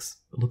golly, it looks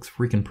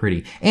freaking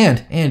pretty.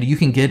 And you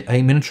can get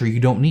a miniature you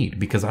don't need,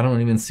 because I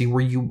don't even see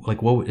where you,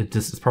 like, what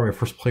it's probably a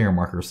first player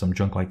marker or some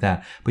junk like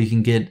that. But you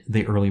can get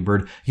the early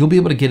bird. You'll be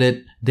able to get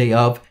it day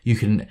of. You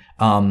can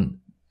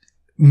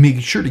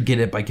make sure to get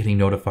it by getting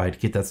notified.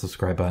 Get that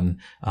subscribe button,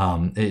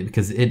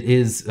 because it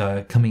is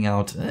coming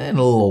out in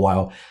a little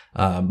while,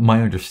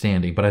 my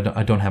understanding, but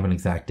I don't have an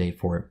exact date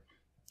for it.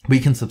 But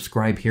you can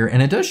subscribe here,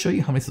 and it does show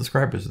you how many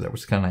subscribers are there,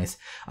 which is kind of nice.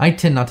 I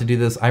tend not to do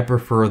this. I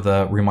prefer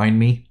the remind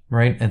me,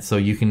 right? And so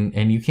you can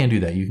do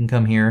that. You can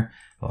come here,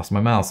 I lost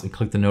my mouse, and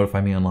click the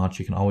notify me on launch.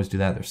 You can always do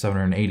that. There's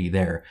 780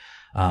 there.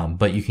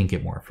 But you can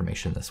get more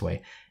information this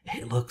way.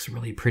 It looks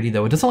really pretty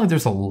though. It doesn't look like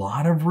there's a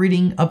lot of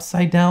reading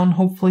upside down,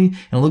 hopefully.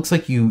 And it looks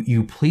like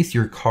you place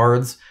your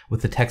cards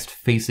with the text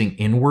facing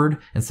inward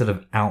instead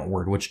of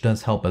outward, which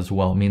does help as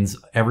well. It means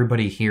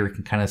everybody here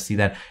can kind of see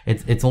that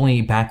it's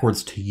only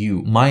backwards to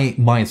you.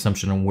 My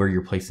assumption on where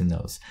you're placing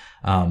those,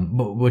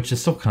 which is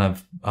still kind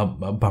of a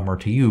bummer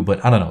to you,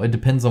 but I don't know. It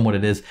depends on what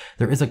it is.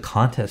 There is a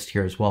contest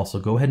here as well. So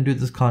go ahead and do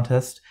this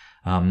contest.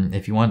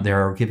 If you want, they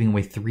are giving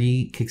away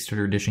 3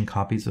 Kickstarter edition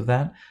copies of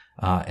that.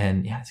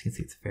 And yeah, as you can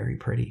see, it's very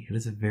pretty. It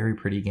is a very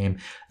pretty game.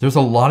 There's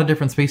a lot of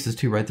different spaces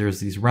too, right? There's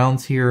these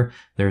rounds here.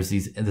 There's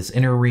this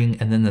inner ring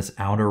and then this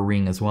outer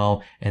ring as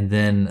well. And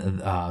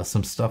then,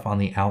 some stuff on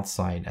the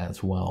outside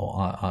as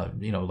well.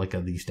 Like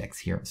these decks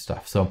here and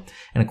stuff. So,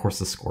 and of course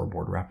the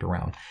scoreboard wrapped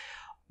around.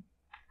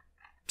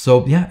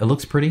 So yeah, it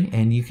looks pretty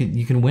and you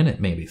can win it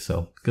maybe.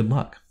 So good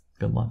luck.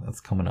 Good luck. That's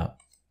coming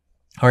up.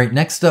 All right.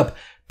 Next up,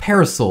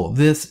 Pericle.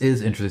 This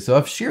is interesting. So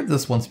I've shared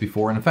this once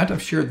before, and in fact,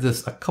 I've shared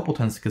this a couple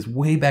times because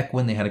way back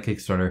when they had a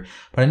Kickstarter,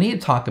 but I need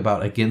to talk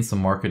about, again, some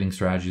marketing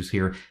strategies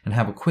here and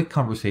have a quick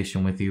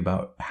conversation with you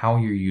about how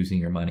you're using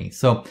your money.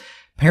 So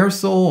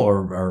Pericle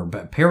or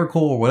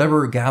Pericle or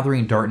whatever,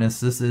 Gathering Darkness,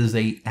 this is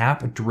a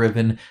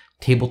app-driven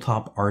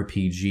tabletop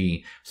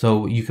RPG.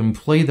 So you can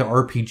play the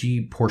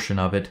RPG portion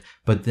of it,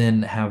 but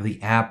then have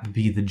the app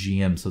be the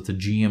GM. So it's a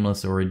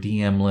GM-less or a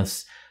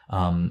DM-less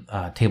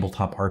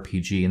tabletop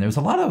RPG. And there's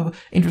a lot of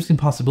interesting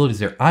possibilities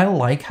there. I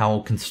like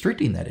how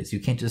constricting that is. You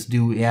can't just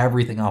do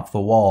everything off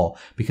the wall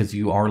because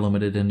you are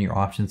limited in your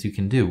options you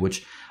can do,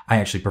 which I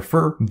actually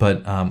prefer,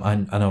 but I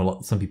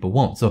know some people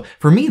won't. So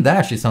for me, that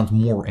actually sounds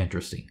more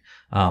interesting.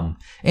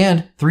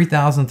 And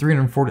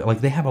 3,340, like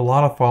they have a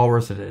lot of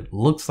followers. It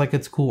looks like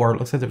it's cool art. It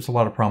looks like there's a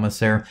lot of promise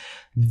there.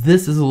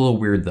 This is a little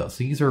weird though.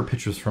 So these are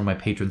pictures from my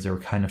patrons. They were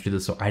kind enough to do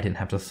this, so I didn't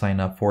have to sign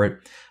up for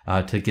it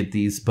to get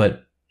these,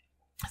 but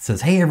it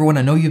says, hey everyone,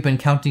 I know you've been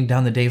counting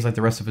down the days like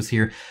the rest of us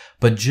here,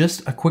 but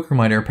just a quick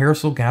reminder,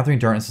 Pericle Gathering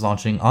Darkness is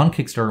launching on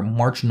Kickstarter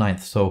March 9th.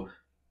 So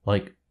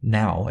like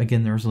now,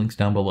 again, there's links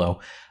down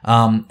below.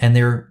 And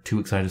they're too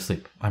excited to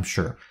sleep, I'm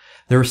sure.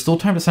 There is still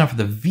time to sign up for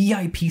the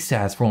VIP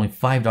status for only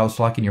 $5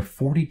 to lock in your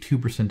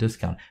 42%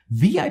 discount.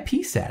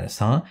 VIP status,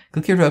 huh?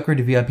 Click here to upgrade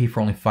to VIP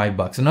for only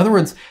 $5. In other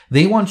words,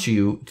 they want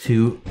you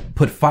to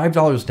put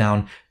 $5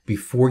 down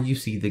before you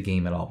see the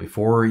game at all.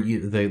 Before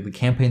the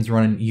campaign's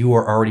running, you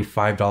are already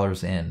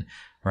 $5 in,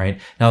 right?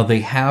 Now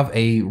they have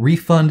a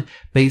refund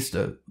based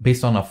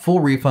on a full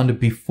refund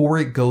before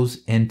it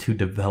goes into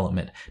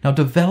development. Now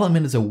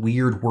development is a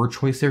weird word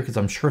choice there because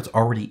I'm sure it's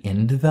already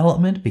in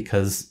development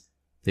because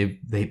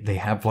They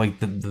have like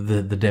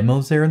the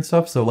demos there and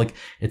stuff. So like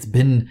it's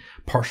been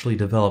partially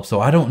developed. So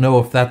I don't know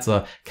if that's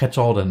a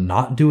catch-all to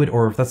not do it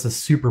or if that's a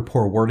super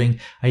poor wording.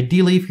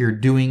 Ideally, if you're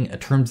doing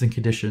terms and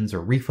conditions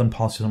or refund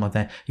policy or something like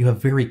that, you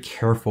have very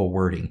careful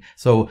wording.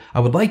 So I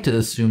would like to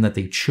assume that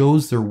they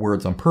chose their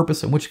words on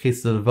purpose, in which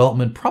case the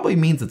development probably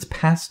means it's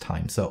past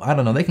time. So I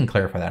don't know. They can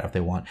clarify that if they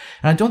want.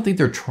 And I don't think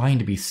they're trying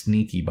to be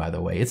sneaky, by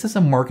the way. It's just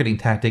a marketing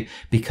tactic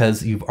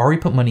because you've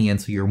already put money in,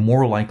 so you're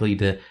more likely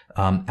to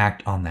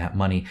act on that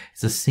money.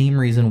 It's the same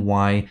reason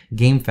why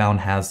GameFound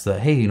has the,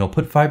 hey,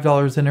 put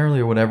 $5 in early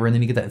or whatever, and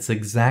then you get that. It's the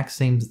exact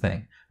same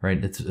thing,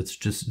 right? It's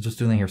just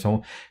doing that here.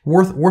 So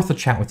worth a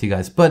chat with you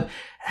guys. But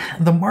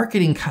the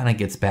marketing kind of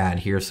gets bad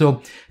here.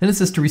 So then it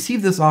says to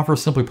receive this offer,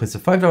 simply place a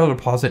 $5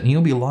 deposit and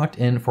you'll be locked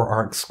in for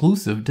our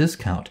exclusive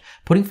discount.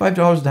 Putting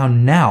 $5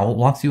 down now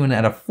locks you in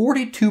at a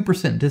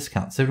 42%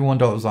 discount,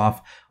 $71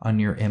 off on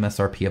your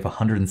MSRP of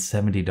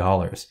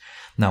 $170.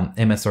 Now,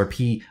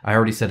 MSRP, I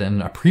already said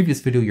in a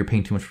previous video, you're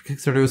paying too much for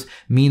Kickstarters,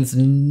 means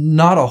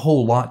not a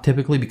whole lot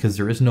typically because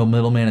there is no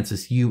middleman. It's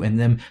just you and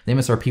them. The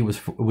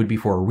MSRP would be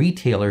for a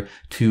retailer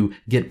to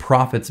get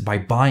profits by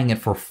buying it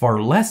for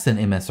far less than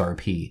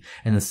MSRP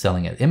and then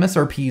selling it.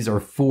 MSRPs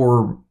are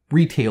for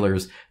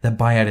retailers that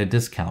buy at a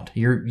discount.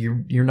 You're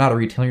not a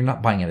retailer, you're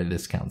not buying at a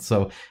discount.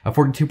 So a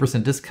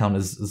 42% discount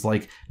is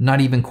like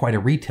not even quite a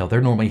retail.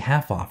 They're normally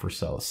half off or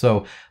so.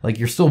 So like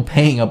you're still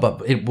paying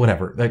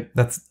whatever. Like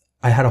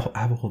I have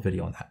a whole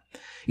video on that.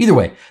 Either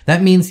way,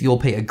 that means you'll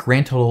pay a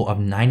grand total of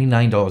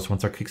 $99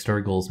 once our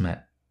Kickstarter goal is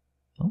met.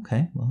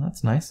 Okay, well,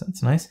 that's nice.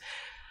 That's nice.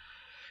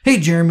 Hey,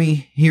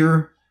 Jeremy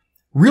here.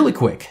 Really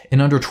quick, in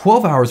under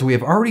 12 hours, we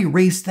have already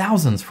raised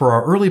thousands for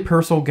our early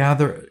Pericle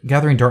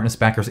Gathering Darkness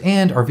backers,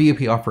 and our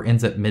VIP offer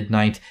ends at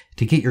midnight.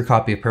 To get your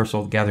copy of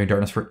Pericle Gathering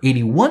Darkness for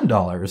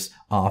 $81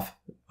 off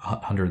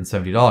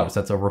 $170.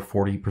 That's over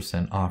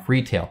 40% off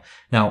retail.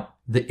 Now,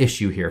 the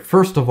issue here,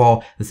 first of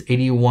all, this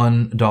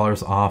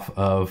 $81 off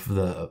of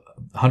the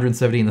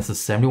 $170, and this is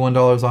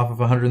 $71 off of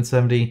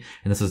 $170,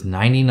 and this is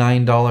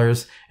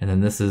 $99, and then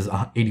this is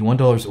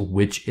 $81.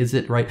 Which is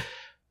it, right?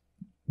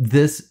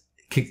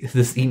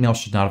 This email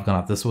should not have gone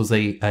off. This was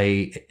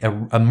a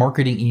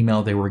marketing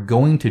email they were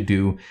going to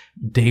do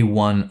day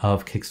one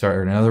of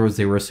Kickstarter. In other words,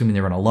 they were assuming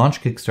they were going to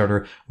launch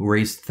Kickstarter,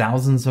 raise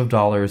thousands of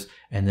dollars,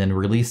 and then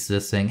release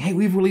this saying, hey,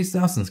 we've released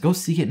thousands. Go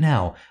see it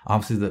now.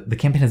 Obviously, the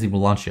campaign hasn't even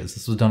launched yet.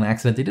 This was done on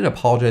accident. They did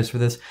apologize for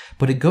this,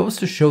 but it goes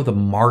to show the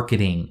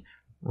marketing,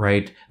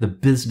 right? The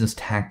business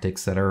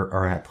tactics that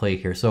are at play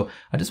here. So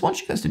I just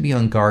want you guys to be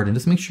on guard and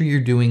just make sure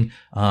you're doing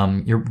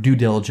your due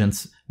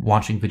diligence.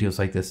 Watching videos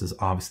like this is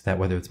obvious that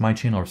whether it's my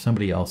channel or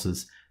somebody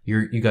else's,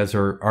 you guys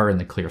are in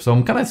the clear. So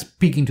I'm kind of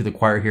speaking to the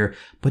choir here,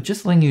 but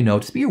just letting you know,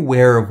 just be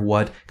aware of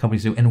what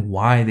companies do and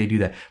why they do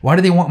that. Why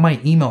do they want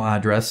my email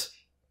address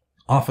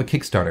off a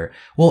Kickstarter?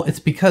 Well, it's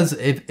because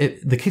if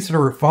the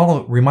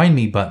Kickstarter remind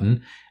me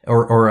button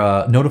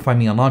or notify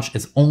me on launch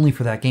is only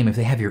for that game. If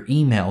they have your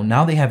email,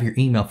 now they have your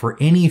email for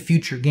any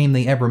future game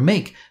they ever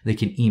make, they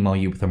can email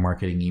you with a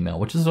marketing email,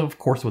 which is of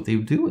course what they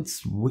do.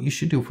 It's what you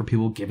should do for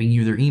people giving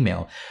you their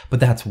email. But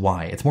that's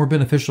why it's more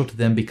beneficial to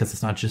them, because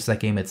it's not just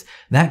that game, it's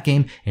that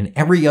game and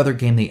every other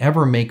game they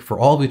ever make for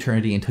all of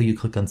eternity until you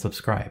click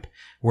unsubscribe.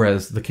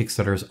 Whereas the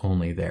Kickstarter is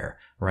only there,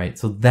 right?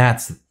 So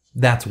that's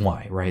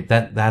why, right?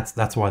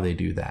 That's why they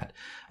do that.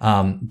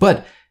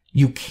 But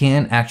you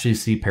can actually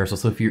see Pericle.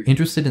 So if you're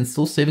interested in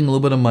still saving a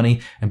little bit of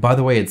money, and by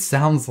the way, it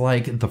sounds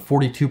like the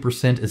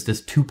 42% is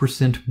just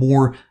 2%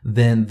 more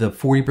than the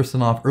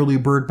 40% off early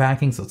bird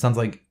backing. So it sounds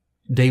like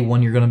day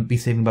one, you're going to be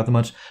saving about that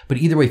much. But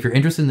either way, if you're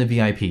interested in the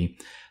VIP,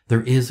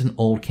 there is an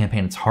old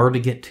campaign. It's hard to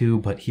get to,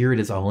 but here it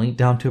is. I'll link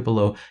down to it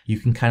below. You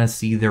can kind of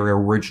see their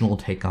original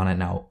take on it.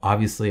 Now,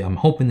 obviously, I'm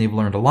hoping they've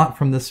learned a lot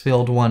from this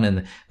failed one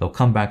and they'll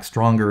come back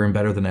stronger and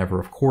better than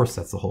ever. Of course,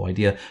 that's the whole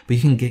idea, but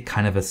you can get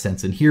kind of a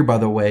sense. And here, by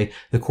the way,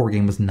 the core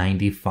game was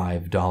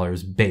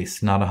 $95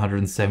 base, not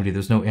 $170.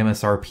 There's no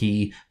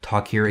MSRP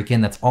talk here. Again,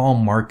 that's all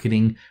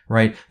marketing,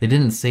 right? They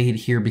didn't say it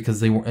here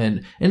because they were,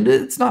 and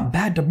it's not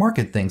bad to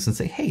market things and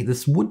say, hey,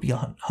 this would be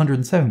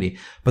 $170,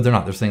 but they're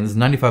not. They're saying this is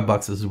 $95.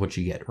 This is what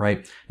you get.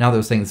 Right now,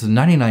 they're saying this is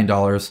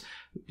 $99.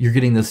 You're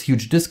getting this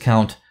huge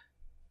discount.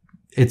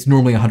 It's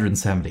normally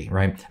 $170,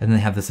 right? And then they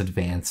have this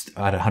advanced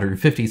at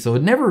 $150. So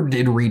it never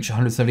did reach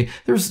 $170.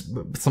 There's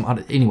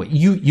some anyway.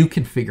 You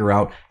can figure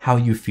out how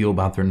you feel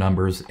about their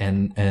numbers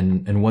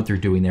and what they're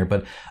doing there.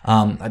 But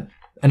and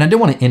I didn't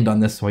want to end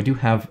on this, so I do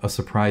have a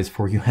surprise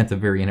for you at the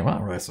very end. Well,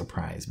 not really a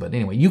surprise, but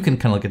anyway, you can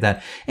kind of look at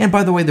that. And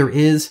by the way,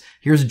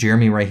 here's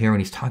Jeremy right here,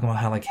 and he's talking about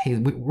how like, hey,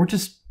 we're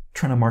just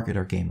trying to market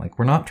our game. Like,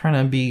 we're not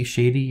trying to be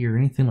shady or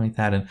anything like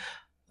that. And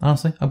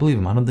honestly, I believe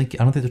him. I don't think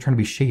they're trying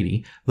to be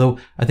shady. Though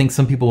I think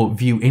some people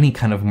view any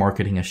kind of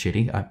marketing as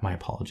shady. My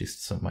apologies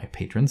to some of my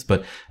patrons,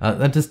 but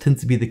that just tends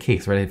to be the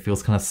case, right? It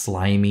feels kind of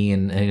slimy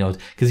and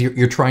because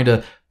you're trying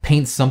to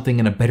paint something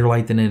in a better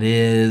light than it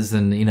is,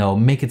 and, you know,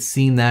 make it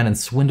seem that, and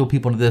swindle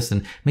people into this,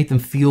 and make them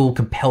feel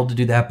compelled to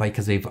do that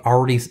because they've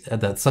already,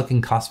 that sucking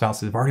cost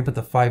fallacy, they've already put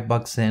the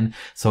 $5 in,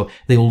 so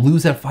they'll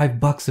lose that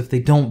 $5 if they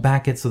don't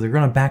back it, so they're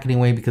going to back it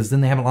anyway, because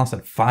then they haven't lost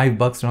that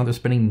 $5, and now they're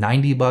spending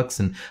 $90,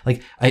 and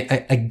like,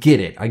 I get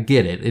it,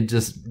 it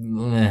just,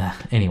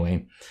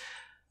 anyway.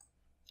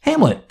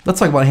 Hamlet, let's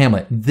talk about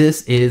Hamlet.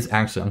 This is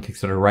actually on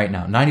Kickstarter right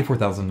now,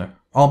 $94,000,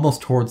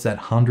 almost towards that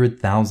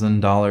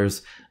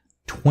 $100,000.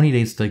 20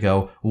 days to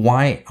go.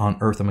 Why on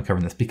earth am I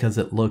covering this? Because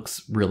it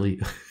looks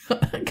really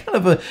kind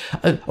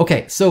of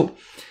okay, so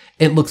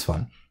it looks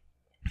fun.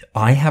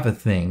 I have a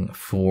thing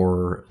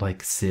for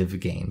like Civ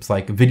games,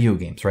 like video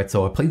games, right?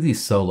 So I play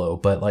these solo,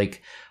 but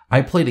like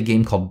I played a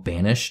game called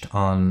Banished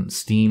on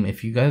Steam.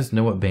 If you guys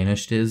know what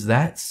Banished is,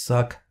 that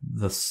sucked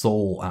the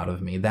soul out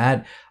of me.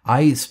 That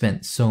I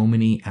spent so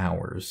many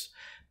hours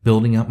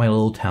building up my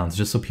little towns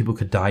just so people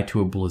could die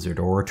to a blizzard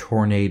or a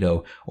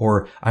tornado,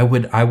 or I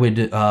would,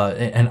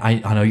 and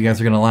I know you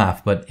guys are going to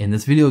laugh, but in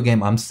this video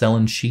game, I'm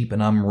selling sheep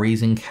and I'm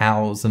raising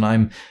cows and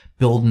I'm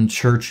building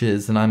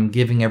churches and I'm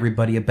giving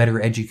everybody a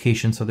better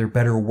education so they're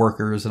better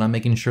workers, and I'm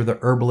making sure the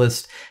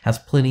herbalist has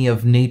plenty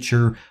of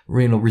nature,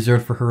 you know,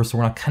 reserved for her, so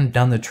we're not cutting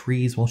down the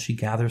trees while she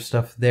gathers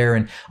stuff there.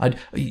 And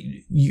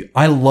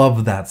I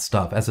love that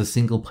stuff as a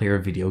single player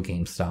video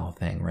game style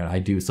thing, right? I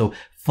do. So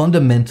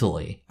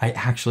fundamentally, I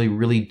actually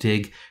really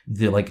dig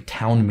the like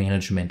town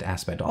management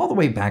aspect, all the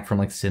way back from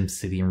like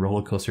SimCity and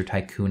Roller Coaster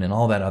Tycoon and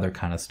all that other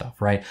kind of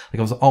stuff, right? Like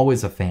I was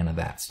always a fan of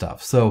that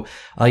stuff. So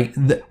like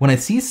when I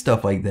see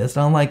stuff like this,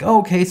 I'm like, oh,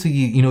 okay, so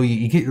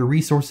you get your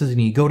resources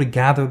and you go to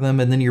gather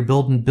them, and then you're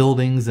building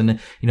buildings and,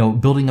 you know,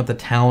 building up the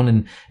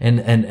town,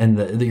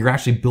 and you're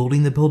actually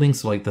building the buildings,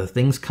 so like the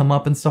things come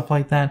up and stuff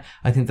like that.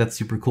 I think that's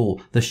super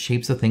cool. The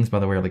shapes of things, by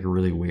the way, are like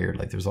really weird.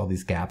 Like there's all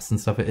these gaps and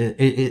stuff.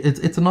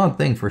 It's an odd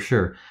thing for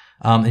sure.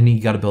 And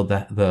you got to build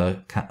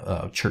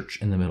the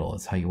church in the middle.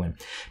 Is how you win.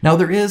 Now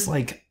there is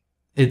like,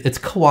 it's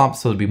co-op,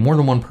 so it'd be more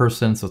than one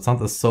person. So it's not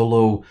the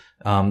solo,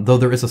 though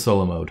there is a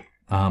solo mode.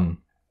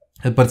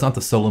 But it's not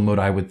the solo mode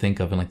I would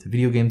think of in like the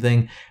video game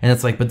thing. And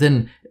it's like, but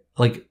then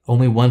like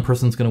only one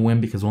person's going to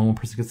win because only one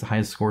person gets the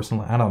highest score.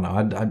 So I don't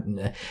know.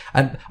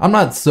 I'm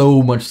not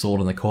so much sold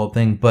on the co-op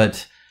thing,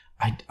 but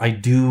I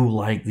do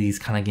like these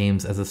kind of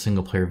games as a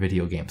single player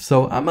video game.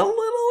 So I'm a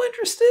little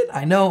interested.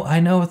 I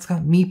know it's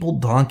got meeple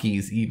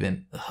donkeys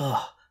even.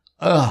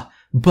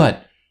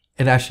 But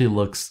it actually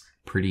looks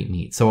pretty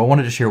neat. So I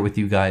wanted to share it with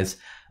you guys.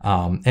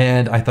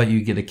 And I thought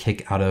you'd get a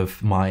kick out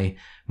of my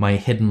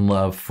hidden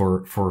love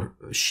for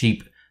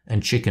sheep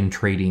and chicken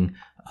trading,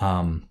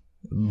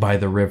 by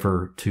the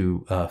river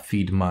to,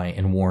 feed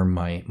and warm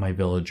my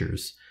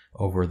villagers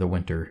over the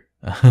winter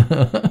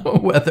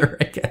weather,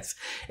 I guess.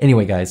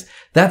 Anyway, guys,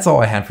 that's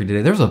all I had for you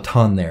today. There's a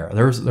ton there.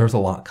 There's a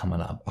lot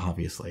coming up,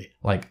 obviously,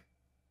 like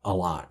a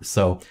lot.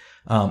 So,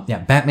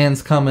 yeah,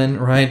 Batman's coming,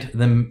 right?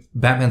 Then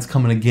Batman's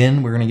coming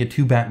again. We're going to get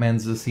 2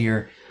 Batmans this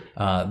year.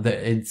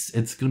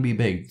 It's going to be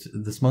big.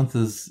 This month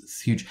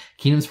is huge.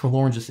 Kingdoms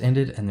Forlorn just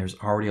ended, and there's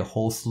already a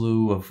whole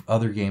slew of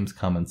other games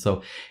coming.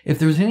 So if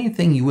there's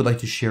anything you would like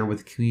to share with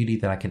the community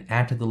that I can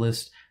add to the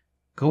list,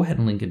 go ahead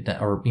and link it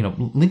down, or,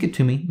 link it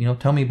to me,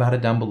 tell me about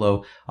it down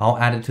below. I'll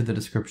add it to the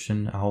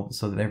description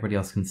so that everybody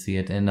else can see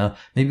it. And,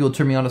 maybe you'll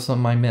turn me on to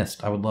something I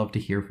missed. I would love to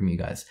hear from you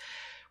guys.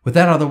 With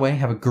that out of the way,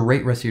 have a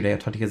great rest of your day. I'll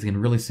talk to you guys again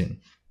really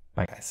soon.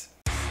 Bye, guys.